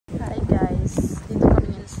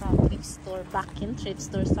store, back-in thrift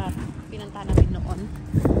store sa pinuntahan namin noon.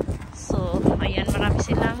 So, ayan, marami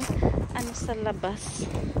silang ano sa labas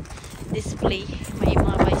display. May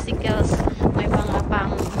mga bicycles, may mga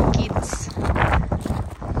pang kids.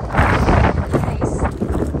 Guys,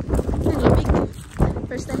 malamig.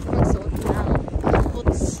 First time ko magsuot ng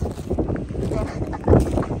boots.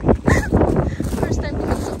 First time ko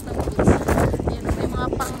magsuot ng boots. Ayan, may mga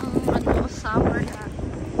pang ano, summer na.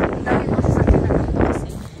 Ang dami mo sa sakit na ito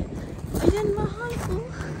kasi. Ayan, mahal po.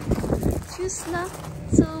 Shoes na.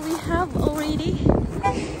 So, we have already.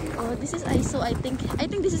 Oh, this is ISO. I think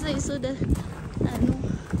this is ISO. The ano,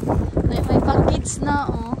 may pang kids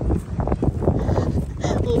na. Oh,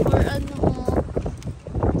 over ano. Oh.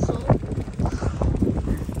 So,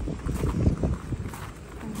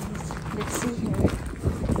 let's see here.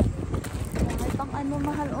 May pang ano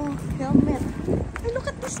mahal. Oh, helmet. Ay, look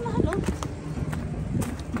at this mahal. Oh,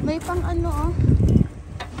 may pang ano. Oh.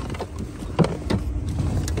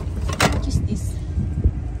 How much is this?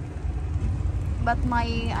 But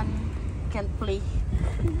my can't play.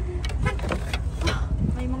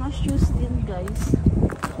 May mga shoes din, guys.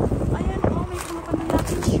 Ayan, oh, may mga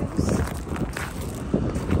pamilaking shoes.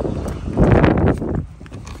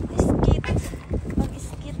 Skit.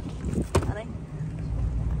 Mag-skit. Aray.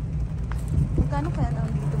 Magkano kaya daw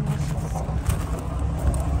dito mga shoes?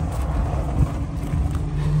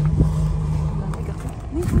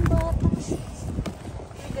 May pambatang shoes.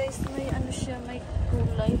 Guys, may ano siya, may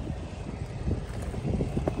kulay.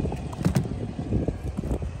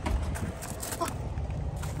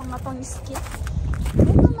 Pang skit.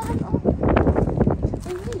 May mahal, oh.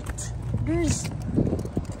 Ay, wait. Girls.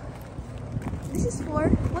 This is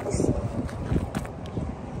for, what is it?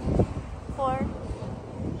 For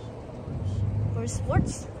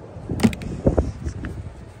sports?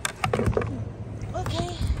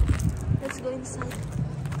 Okay. Let's go inside.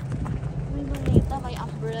 May malita, may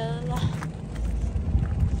umbrella.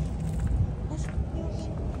 Let's go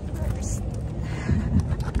first.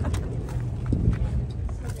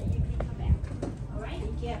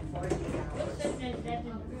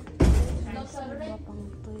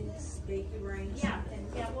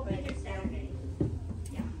 We'll be here Saturday.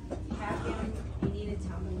 Yeah. Have them, you need to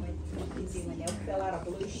tell them what you do, and they'll fill out a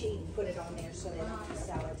blue sheet and put it on there so they don't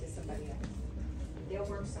sell it to somebody else. They'll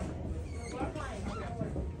work something.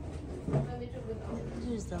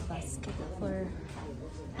 Here's the basket for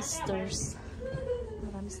Easters.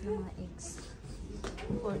 Marami silang mga eggs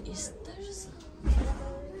for Easters.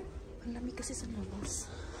 Ang lamig kasi sa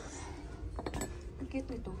labas. Ang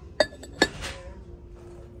cute nito.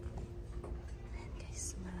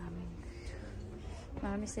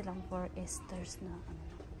 Marami silang for Easters na ano.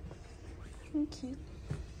 Ang cute.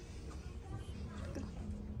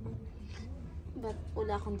 But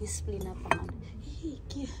wala akong display na pang ano. Hey,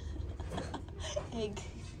 cute.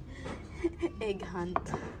 Egg hunt.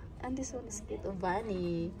 And this one is cute. Oh,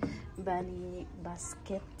 bunny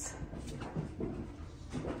basket.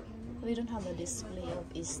 We don't have a display of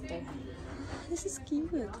Easter. This is cute.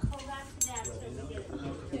 Oh,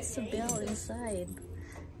 it's a bell inside.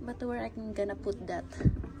 But where I'm gonna put that?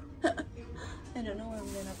 I don't know where I'm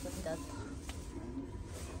gonna put that.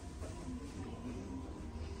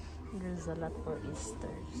 There's a lot for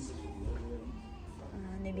Easters.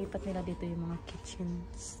 Nilipat nila dito yung mga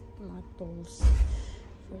kitchens, mga tools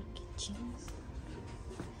for kitchens.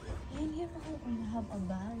 And here I have a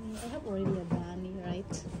bunny. I have already a bunny,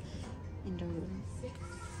 right? In the room.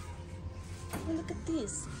 Oh, look at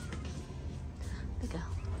this. Look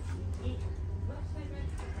out.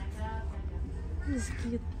 This is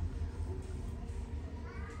cute.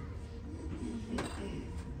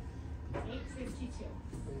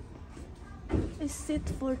 It's set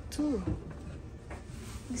for 2.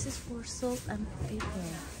 This is for salt and pepper.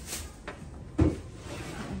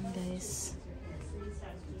 And guys.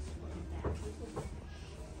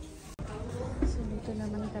 So dito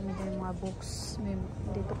naman kami ng mga books. May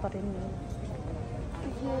dito pa rin.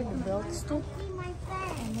 Here the belts too.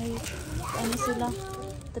 And may ano sila?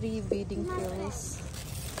 3 beading pills.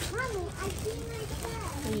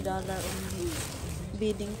 $3 only.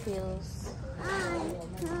 Beading pills.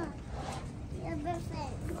 And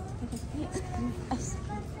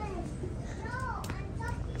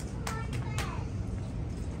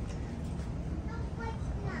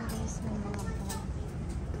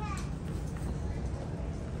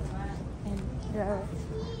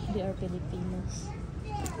they are Filipinos.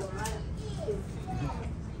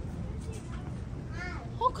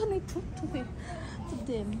 How can I talk to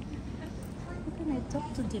them? How can I talk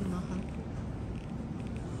to them, Maha?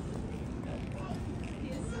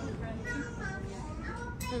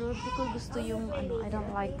 Pero di ko gusto yung ano, I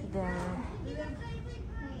don't like the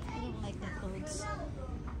clothes.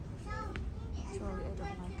 Sorry, I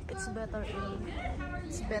don't like. It's better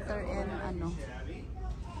in ano.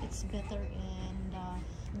 It's better in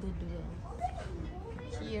Goodwill.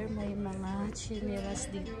 Here may mga chinelas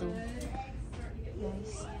dito.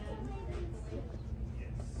 Guys.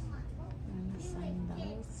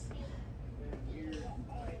 Sandals.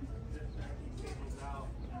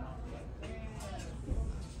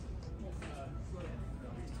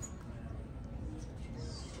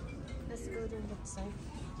 Let's go to that side.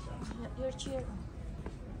 Your chair.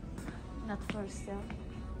 Not for sale.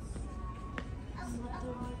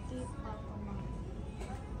 Maternity Papa Mom.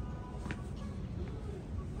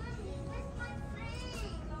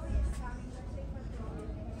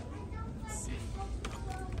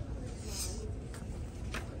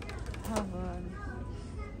 Haban.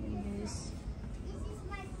 Yes.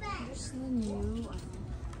 There's no new.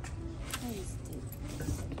 What is this?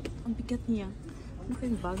 Ang bigat niya. Ano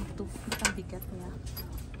kayong bag to? Ang bigat niya.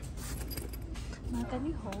 Can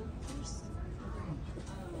you hold first?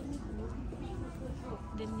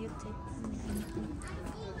 Then you take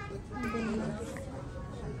and then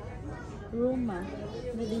Roma.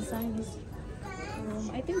 The design is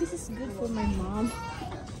Roma. I think this is good for my mom.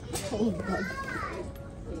 Oh god.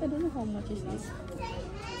 I don't know how much is this.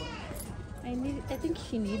 I think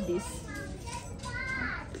she need this.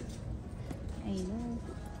 I know.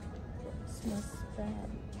 Smells bad.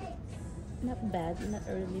 Not bad, not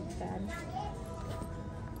really bad.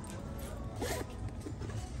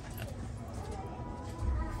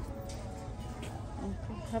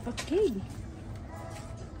 Okay, have a cake.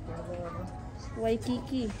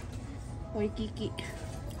 Waikiki. Waikiki.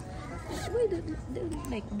 Why do they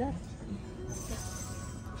like that?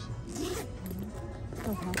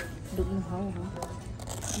 Oh, huh? Don't know how, huh?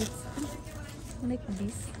 Let's like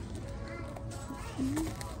this.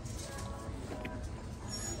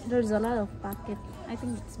 There's a lot of packet. I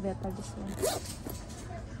think it's better this one.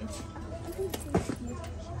 I think it's cute.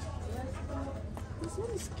 This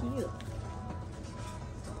one is cute.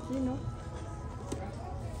 You know,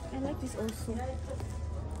 I like this also.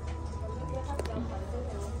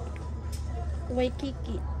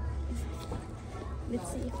 Waikiki.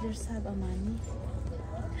 Let's see if there's have a money.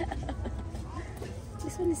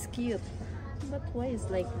 This one is cute, but why is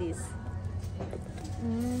like this?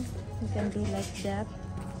 You can do like that.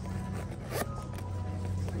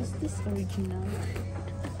 Is this original?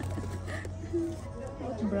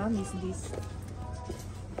 What brand is this?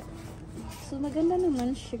 So maganda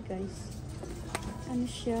naman siya, guys. Ano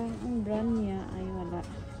siya? Ang brand niya ay wala.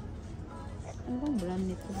 Ano bang brand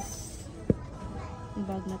nito? Ang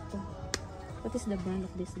bag na to. What is the brand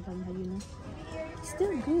of this bag? You know?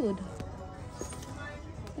 Still good.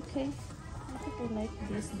 Okay. I think I like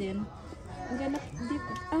this then. I'm gonna dip.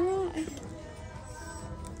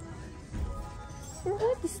 For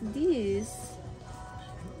what is this?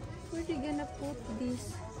 Where are you gonna put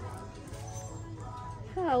this?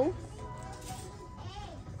 How?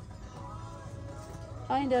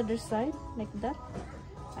 On the other side, like that?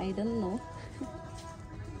 I don't know.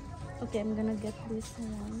 Okay, I'm gonna get this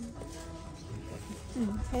one.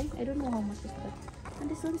 Okay, I don't know how much is that.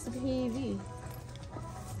 And this one is heavy.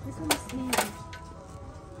 This one is heavy.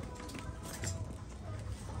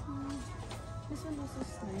 This one also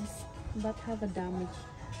is nice, but have a damage.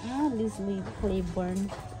 This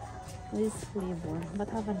Claiborne. This Claiborne,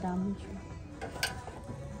 but have a damage.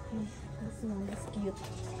 Okay, this one is cute.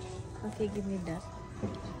 Okay, give me that.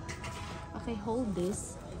 Okay, hold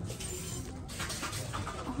this.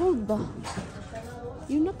 Hold ba?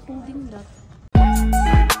 You're not holding that.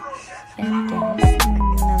 And guys,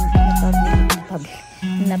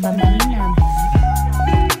 napamili na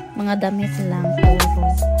mga damit lang puro.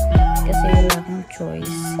 Kasi wala akong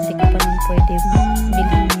choice. Hindi ko pa lang pwede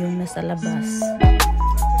bilhin yung nasa labas.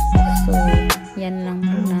 So, yan lang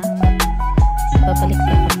muna. Babalik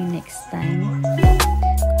pa kami next time.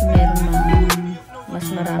 Meron mas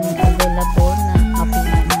maraming available na happy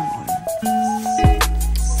naman.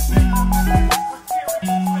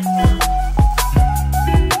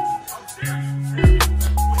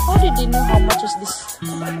 How did you know how much is this?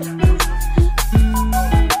 Bangladesh.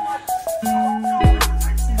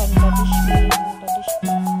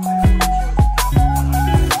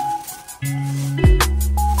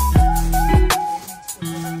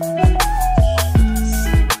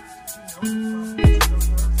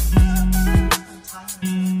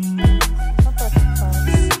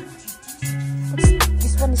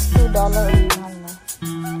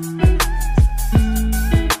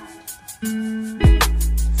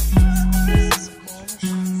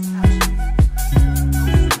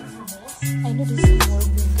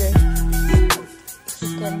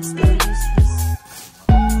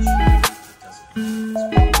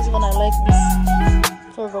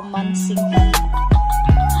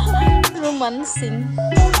 Nanaman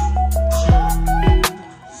sing.